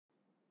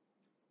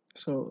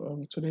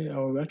Today I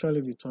will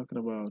actually be talking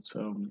about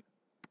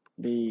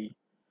the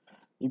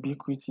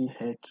Ubiquiti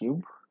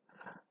AirCube.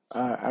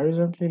 I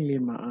recently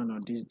laid my hand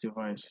on this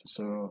device,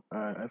 so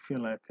I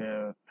feel like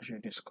I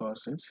should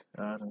discuss it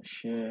and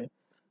share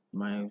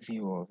my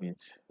view of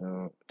it.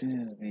 This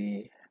is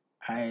the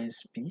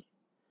ISP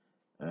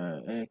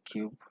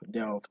AirCube.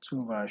 There are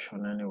two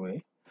versions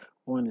anyway.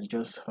 One is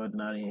just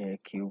ordinary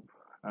AirCube,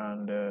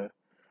 and the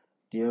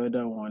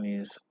other one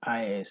is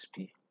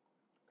ISP.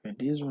 Okay,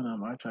 this one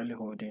I'm actually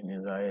holding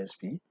is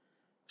ISP.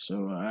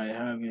 So I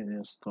have it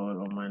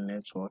installed on my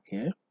network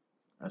here,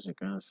 as you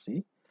can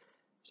see.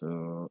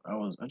 So I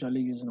was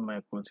actually using my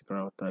Quantic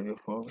router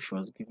before, which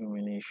was giving me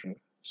an issue.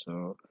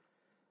 So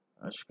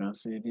as you can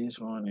see, this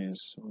one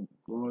is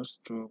goes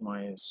through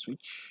my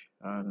switch,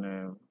 and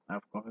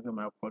I've configured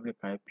my public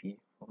IP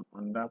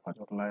on that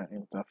particular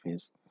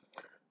interface.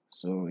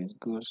 So it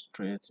goes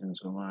straight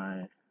into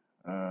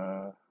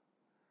uh,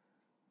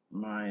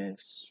 my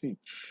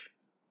switch,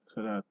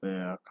 so that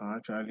I can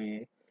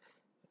actually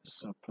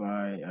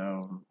supply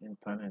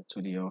internet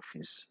to the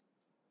office.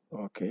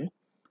 Okay.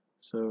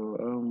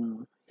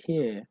 So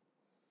here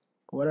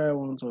what I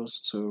want us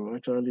to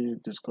actually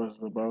discuss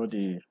about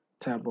the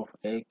type of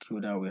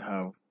AirCube that we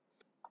have.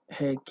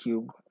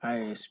 AirCube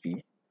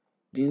ISP.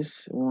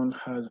 This one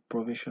has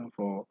provision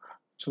for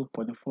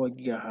 2.4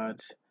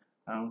 gigahertz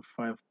and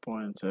 5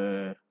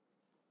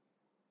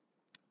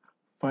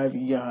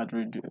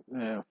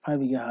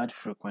 gigahertz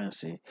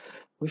frequency,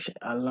 which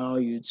allow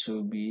you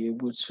to be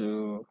able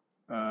to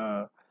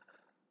uh,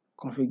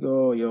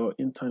 configure your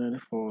internet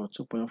for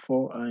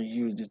 2.4 and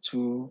use the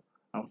 2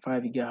 and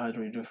 5 gigahertz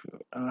radio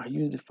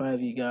use the 5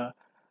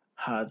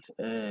 gigahertz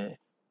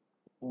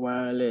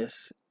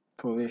wireless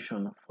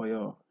provision for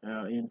your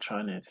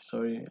intranet.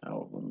 Sorry,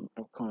 I'm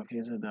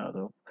confusing that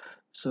up.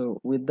 So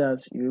with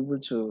that, you're able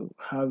to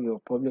have your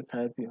public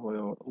IP for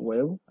your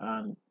web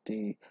and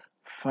the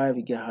 5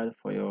 gigahertz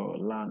for your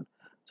LAN.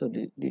 So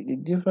the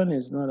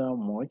difference is not that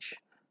much.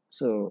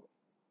 So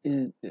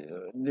is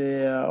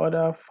there are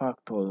other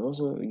factors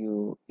also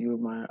you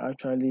might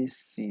actually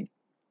see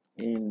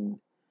in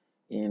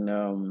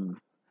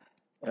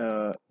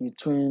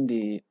between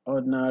the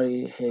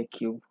ordinary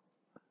AirCube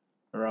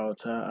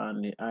router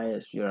and the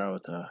ISP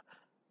router.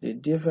 The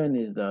difference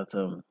is that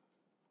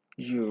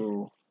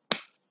you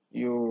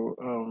you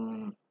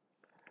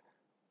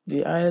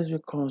the ISP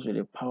comes with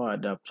a power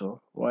adapter,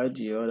 while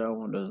the other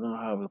one does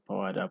not have a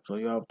power adapter.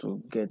 You have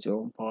to get your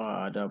own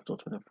power adapter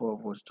 24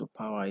 volts to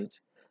power it.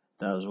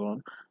 That's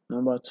one.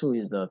 Number two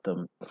is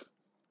that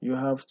you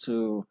have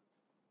to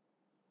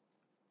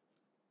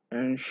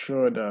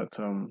ensure that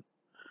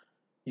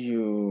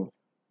you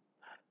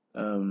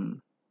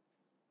um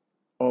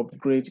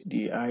upgrade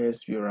the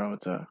ISP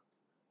router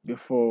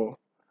before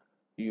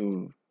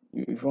you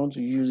if you want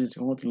to use it,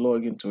 you want to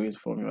log into it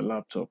from your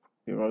laptop.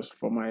 Because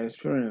from my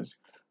experience,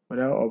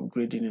 without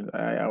upgrading it,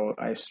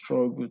 I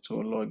struggle to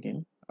log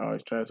in. I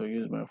try to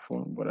use my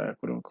phone, but I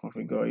couldn't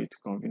configure it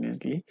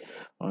conveniently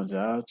until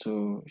I had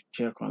to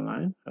check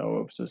online. I was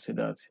able to see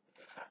that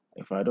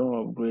if I don't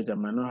upgrade, I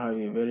might not have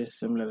a very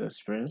seamless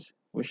experience,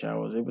 which I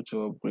was able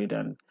to upgrade,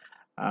 and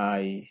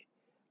I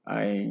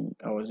I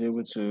was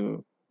able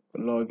to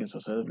log in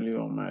successfully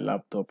on my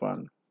laptop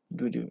and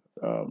do the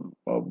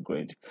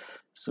upgrade.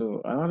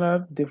 So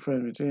another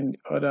difference between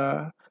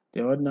the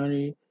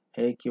ordinary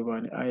AirCube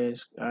and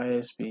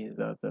ISP is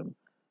that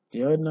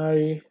the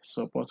ordinary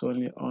supports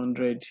only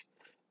 100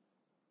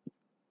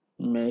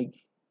 meg,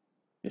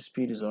 the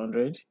speed is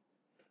 100,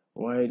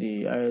 while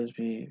the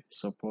ISP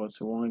supports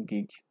 1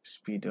 gig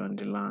speed on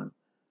the LAN,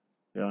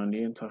 on the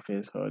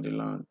interface or the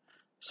LAN.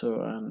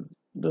 So and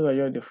those are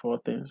just the four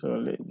things.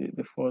 So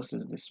the first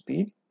is the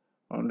speed,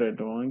 100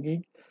 to 1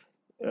 gig.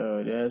 The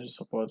ISP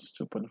supports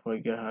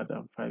 2.4 gigahertz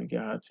and 5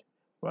 gigahertz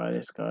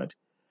wireless card.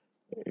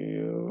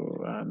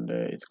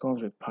 It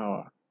comes with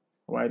power.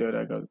 Why the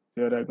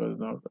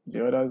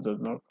others does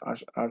not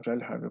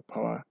actually have a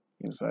power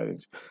inside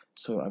it.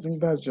 So I think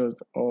that's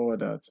just all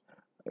that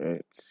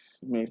it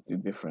makes the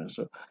difference.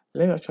 So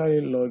let's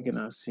actually log in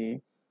and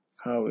see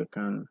how we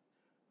can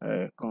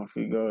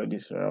configure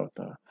this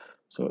router.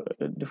 So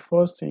the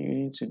first thing you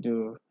need to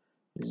do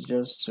is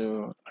just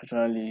to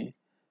actually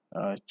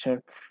check,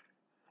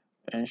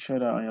 ensure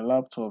that on your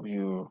laptop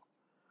you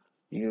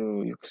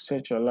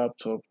set your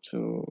laptop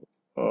to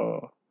uh,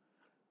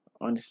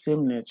 on the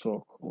same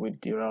network with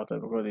the router,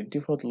 because the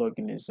default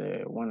login is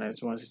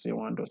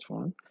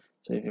 192.168.1.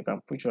 So if you can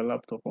put your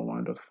laptop on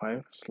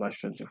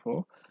 1.5/24,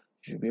 you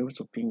should be able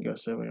to ping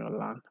yourself on your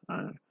LAN,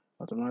 and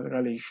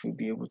automatically you should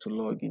be able to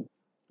log in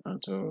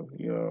onto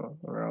your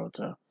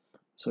router.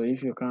 So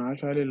if you can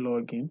actually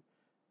log in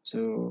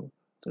to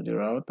the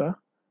router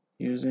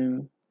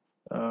using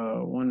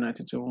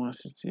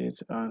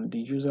 192.168 and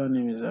the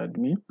username is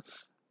admin,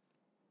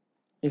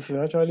 if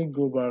you actually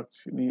go back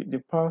to the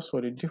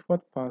password, the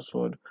default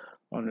password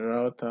on the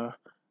router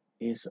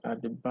is at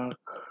the back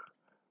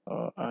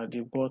or at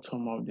the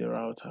bottom of the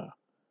router.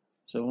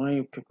 So when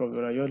you pick up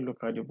the router, you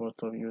look at the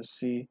bottom, you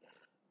see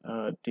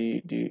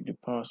the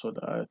password.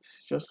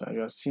 It's just as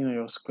you are seeing on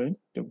your screen.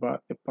 The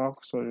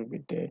password will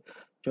be there.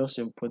 Just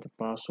input the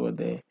password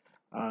there,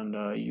 and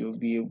you'll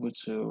be able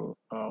to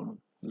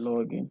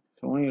log in.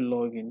 So when you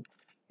log in,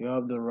 you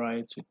have the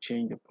right to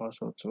change the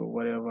password to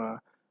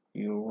whatever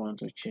you want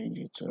to change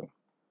it to.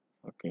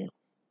 Okay.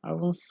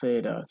 Having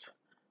said that,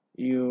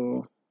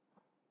 you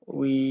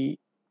we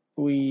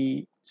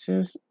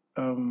since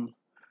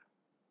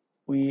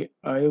we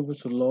are able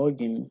to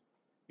log in,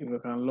 if we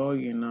can log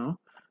in now.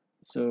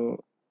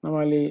 So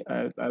normally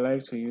I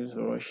like to use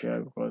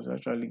Russia because it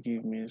actually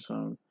give me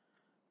some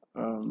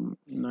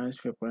nice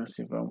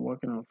frequency. If I'm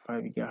working on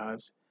 5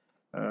 gigahertz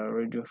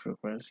radio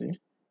frequency,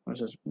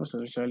 most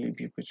especially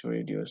Ubiquiti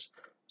radios.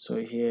 So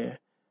here,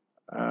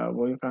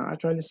 well, you can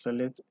actually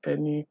select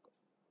any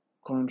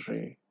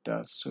country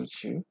that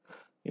suits you.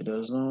 It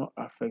does not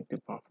affect the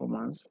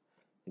performance.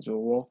 It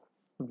will work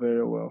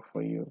very well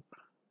for you.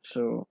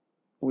 So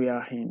we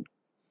are in.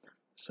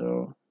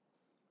 So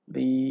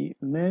the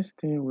next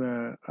thing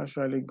we're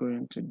actually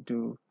going to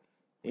do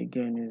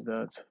again is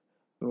that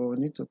we will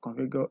need to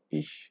configure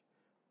each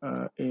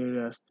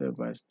area step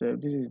by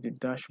step. This is the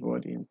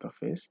dashboard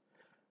interface.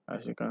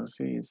 As you can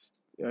see, it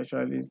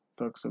actually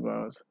talks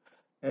about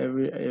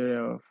every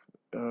area of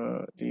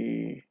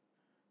the,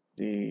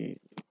 the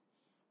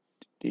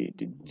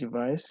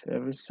device,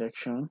 every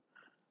section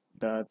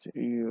that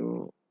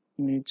you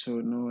need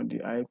to know the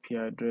IP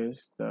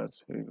address that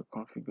you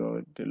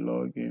configure, the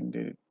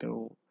login,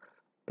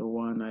 the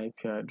one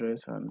IP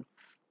address, and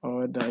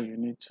all that you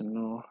need to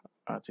know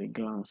at a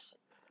glance.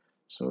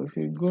 So if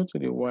you go to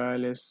the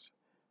wireless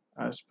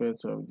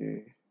aspect of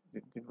the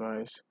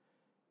device,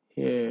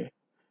 here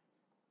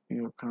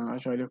you can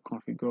actually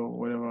configure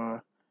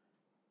whatever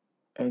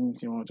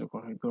anything you want to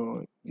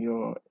configure,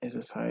 your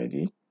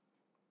SSID,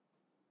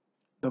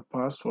 the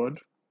password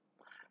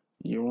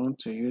you want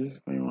to use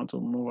when you want to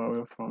move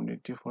away from the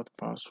default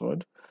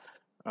password,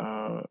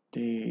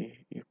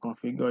 you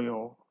configure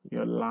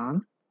your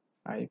LAN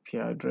IP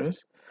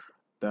address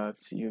that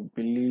you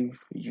believe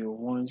you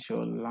want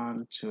your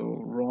LAN to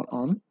run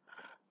on.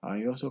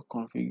 You also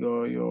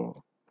configure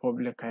your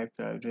public IP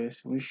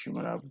address, which you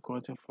might have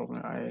gotten from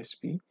an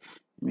ISP.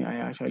 I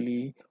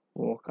actually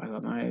work as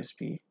an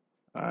ISP.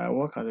 I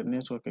work as a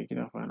network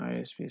engineer for an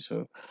ISP.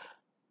 So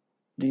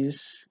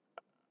this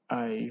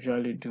I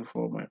usually do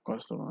for my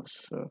customers.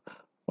 So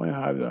when you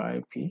have your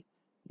IP,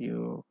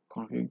 you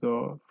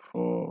configure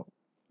for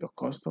your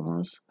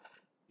customers.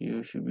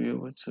 You should be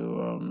able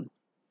to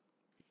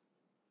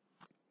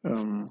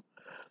um,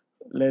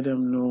 let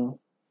them know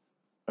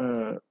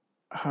uh,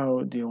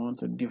 how they want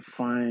to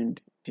define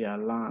their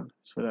LAN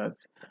so that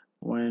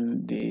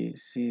when they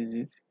sees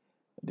it,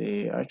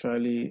 they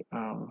actually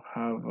have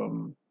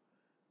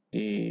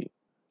the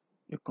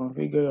you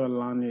configure your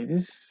LAN. It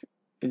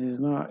is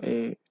not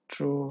a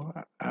true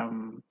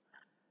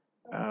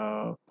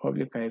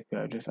public IP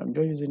address. I'm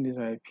just using this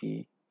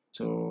IP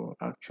to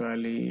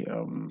actually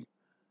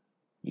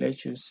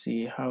let you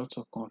see how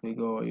to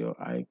configure your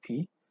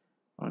IP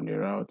on the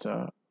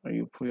router.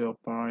 You put your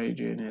primary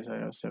DNS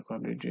and your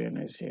secondary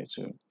DNS here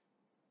too,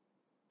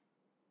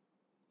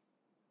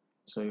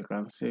 so you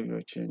can save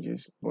your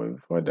changes. But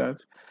before that,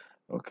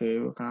 okay,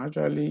 you can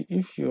actually,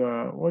 if you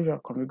are what you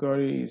are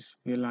configuring is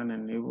VLAN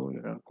enable,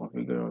 you can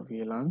configure your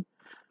VLAN,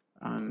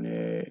 and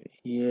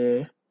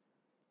here,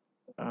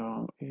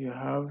 if you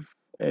have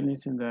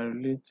anything that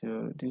relates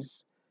to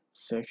this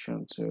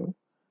section too,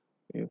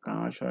 you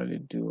can actually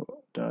do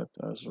that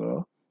as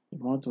well. If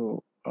you want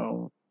to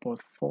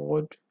put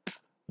forward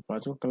a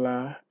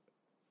particular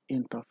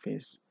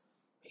interface,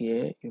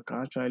 here you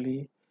can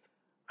actually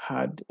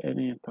add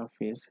any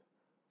interface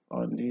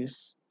on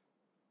this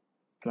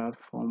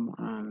platform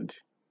and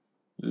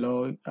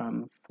log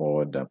and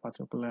forward that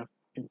particular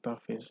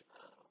interface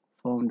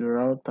from the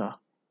router.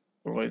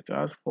 Or it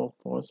has 4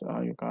 ports,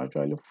 you can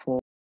actually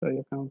forward, so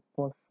you can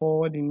put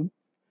forward in,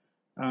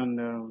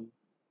 and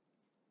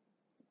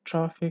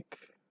traffic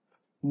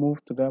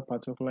move to that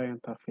particular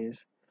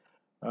interface,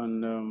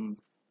 and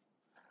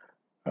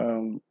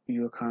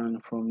you can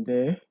from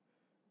there,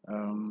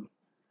 um,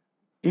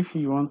 if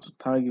you want to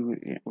tag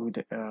it with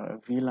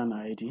VLAN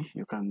ID,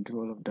 you can do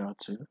all of that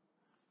too,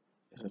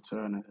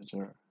 etc. and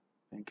etc.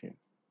 Thank you.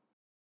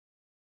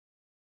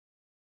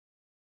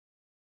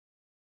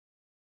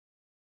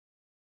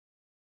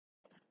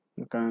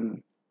 You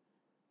can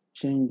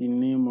change the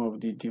name of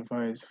the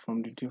device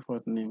from the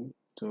default name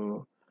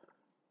to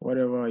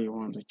whatever you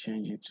want to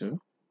change it to.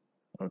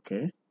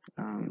 Okay,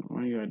 and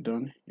when you are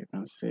done, you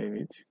can save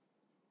it.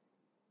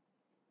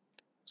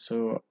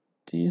 So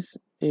this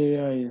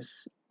area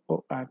is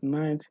at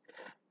night.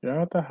 The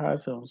router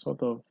has some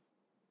sort of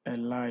a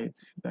light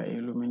that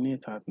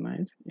illuminates at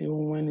night.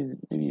 Even when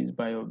maybe it's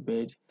by your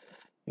bed,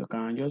 you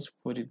can just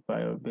put it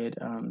by your bed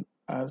and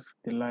ask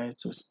the light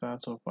to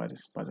start up at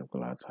this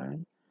particular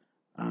time,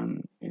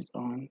 and it's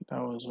on.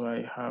 That was why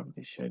I have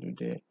the schedule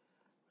there.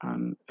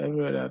 And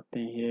every other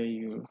thing here,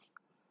 you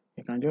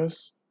can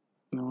just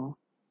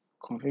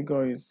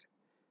configure it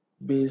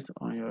based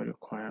on your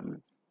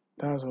requirements.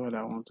 that's what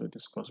I want to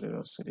discuss with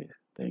us today.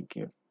 Thank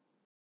you.